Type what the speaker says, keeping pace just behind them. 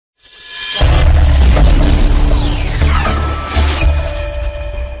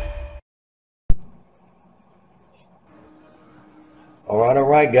All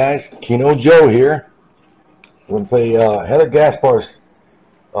right, guys. Keno Joe here. We're going to play Heather Gaspar's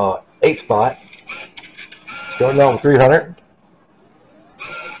 8 spot. Starting out with 300.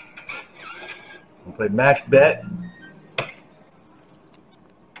 We'll play max bet.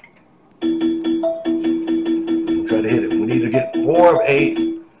 We'll try to hit it. We need to get 4 of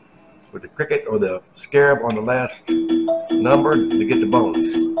 8 with the cricket or the scarab on the last number to get the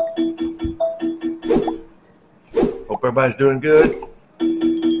bonus. Hope everybody's doing good.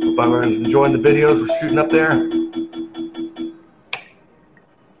 Hope everybody's enjoying the videos we're shooting up there.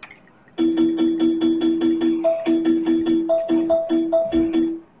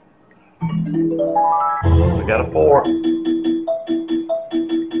 We got a 4.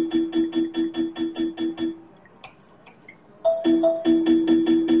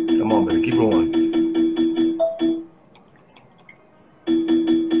 Come on, baby, keep going.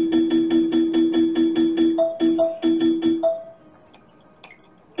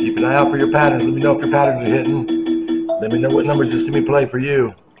 Keep an eye out for your patterns. Let me know if your patterns are hitting. Let me know what numbers you see me play for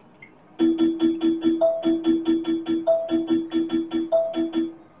you.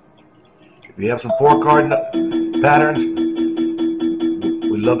 If you have some 4-card patterns,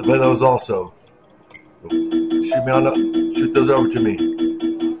 we'd love to play those also. Shoot those over to me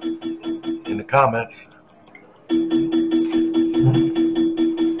in the comments.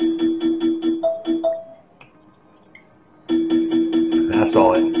 I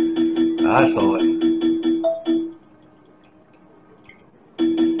saw it. I saw it.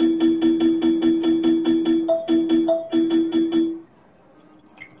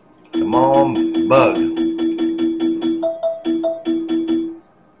 Come on, bug.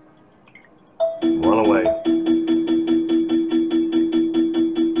 Run away.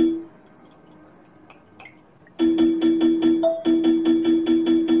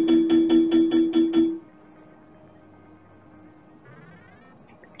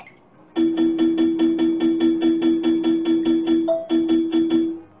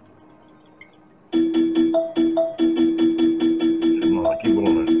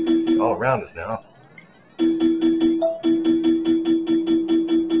 All around us now.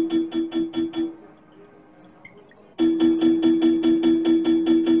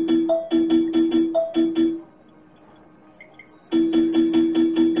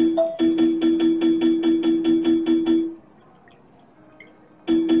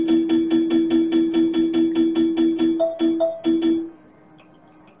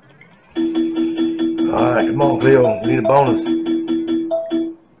 All right, come on, Cleo. We need a bonus.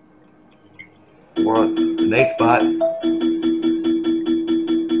 We're on an 8 spot.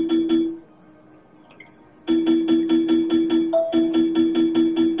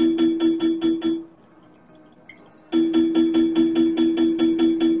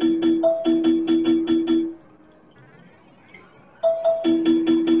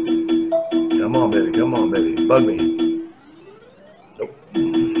 Come on, baby. Come on, baby. Bug me. Nope. We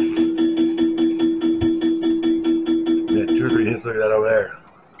had 2 or 3 hits. Look at that over there.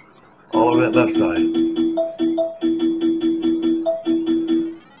 All over that left side.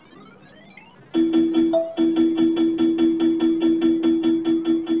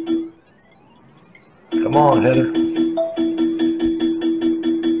 Come on, Heather.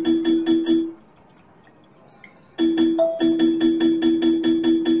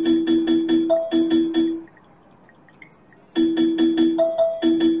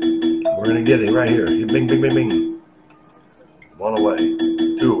 We're gonna get it right here. Bing, bing, bing, bing. 1 away.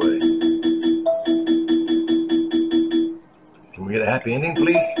 2 away. Can we get a happy ending,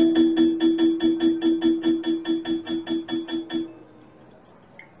 please?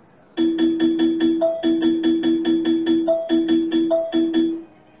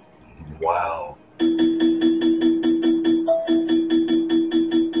 Wow.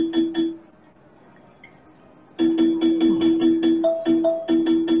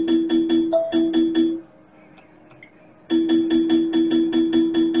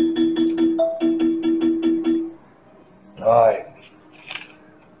 All right.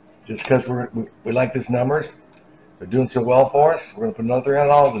 Just because we like these numbers, they're doing so well for us, we're going to put another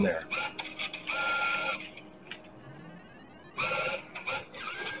 $300 in there.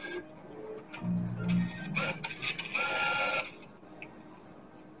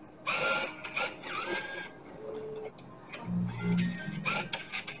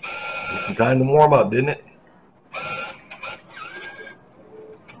 Took some time to warm up, didn't it?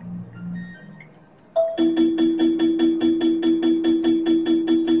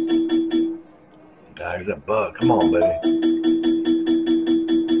 There's that bug. Come on, baby.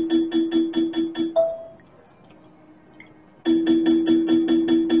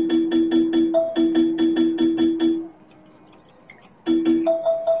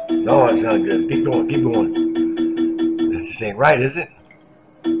 good. Keep going, keep going. This ain't right, is it?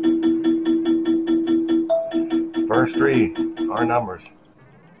 First three are numbers.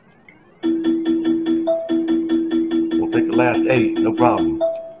 We'll take the last 8, no problem.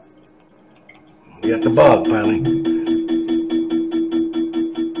 We got the bug finally.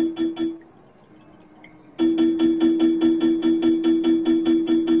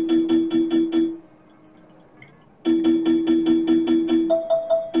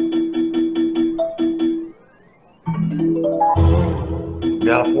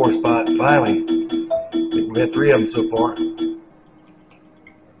 Got a 4 spot finally. I think we've had 3 of them so far.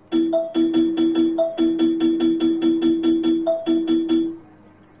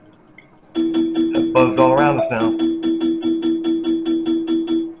 That bug's all around us now.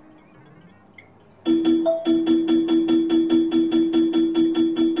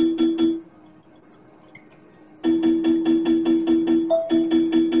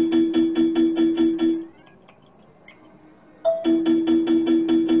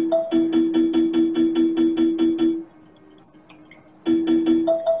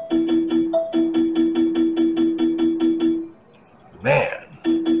 Man,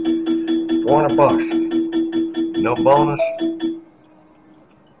 $400. No bonus.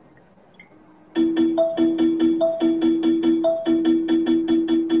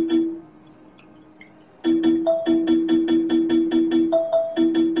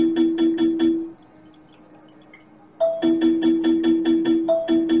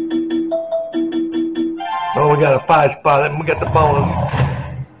 Oh, we got a 5 spot and we got the bonus.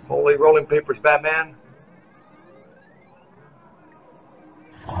 Holy rolling papers, Batman.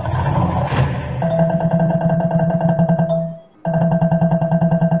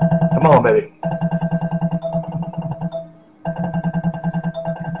 Come on, baby.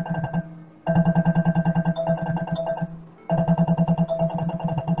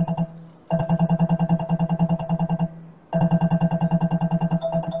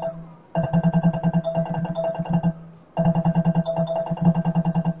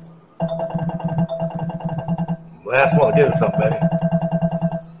 Last one to give us something, baby.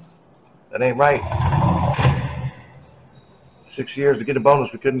 That ain't right. 6 years to get a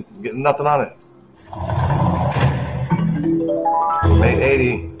bonus, we couldn't get nothing on it. Made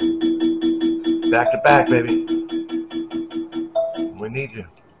 80. Back to back, baby. We need you.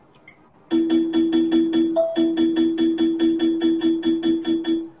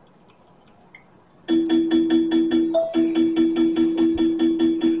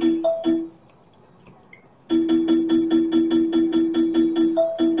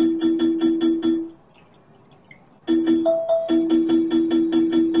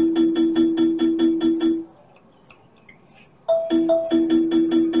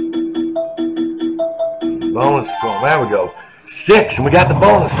 Bonus, there we go. 6, and we got the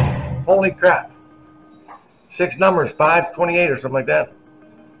bonus. Holy crap. 6 numbers, 528 or something like that.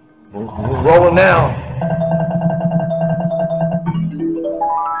 We're rolling now.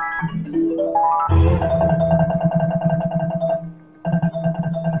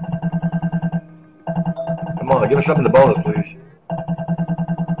 Come on, give us something to bonus, please.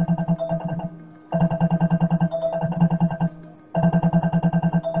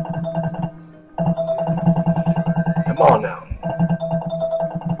 Come on now.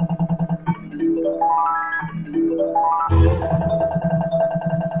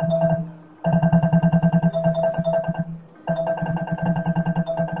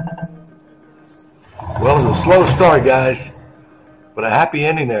 Well, it was a slow start, guys, but a happy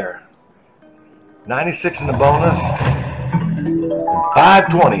ending there. 96 in the bonus, and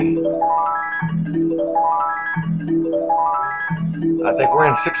 520. I think we're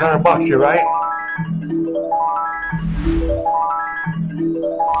in $600 here, right?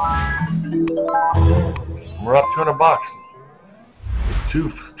 We're up $200.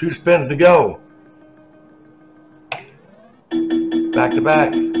 Two spins to go. Back to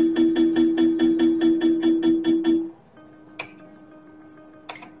back.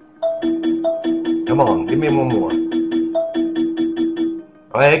 Come on, give me one more.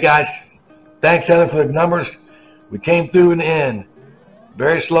 All right, hey guys, thanks Heather for the numbers. We came through in the end.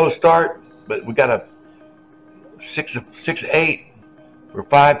 Very slow start, but we got a 6-8 for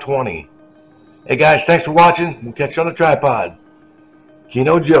 520. Hey guys, thanks for watching. We'll catch you on the tripod.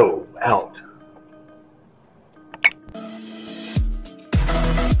 Keno Joe out.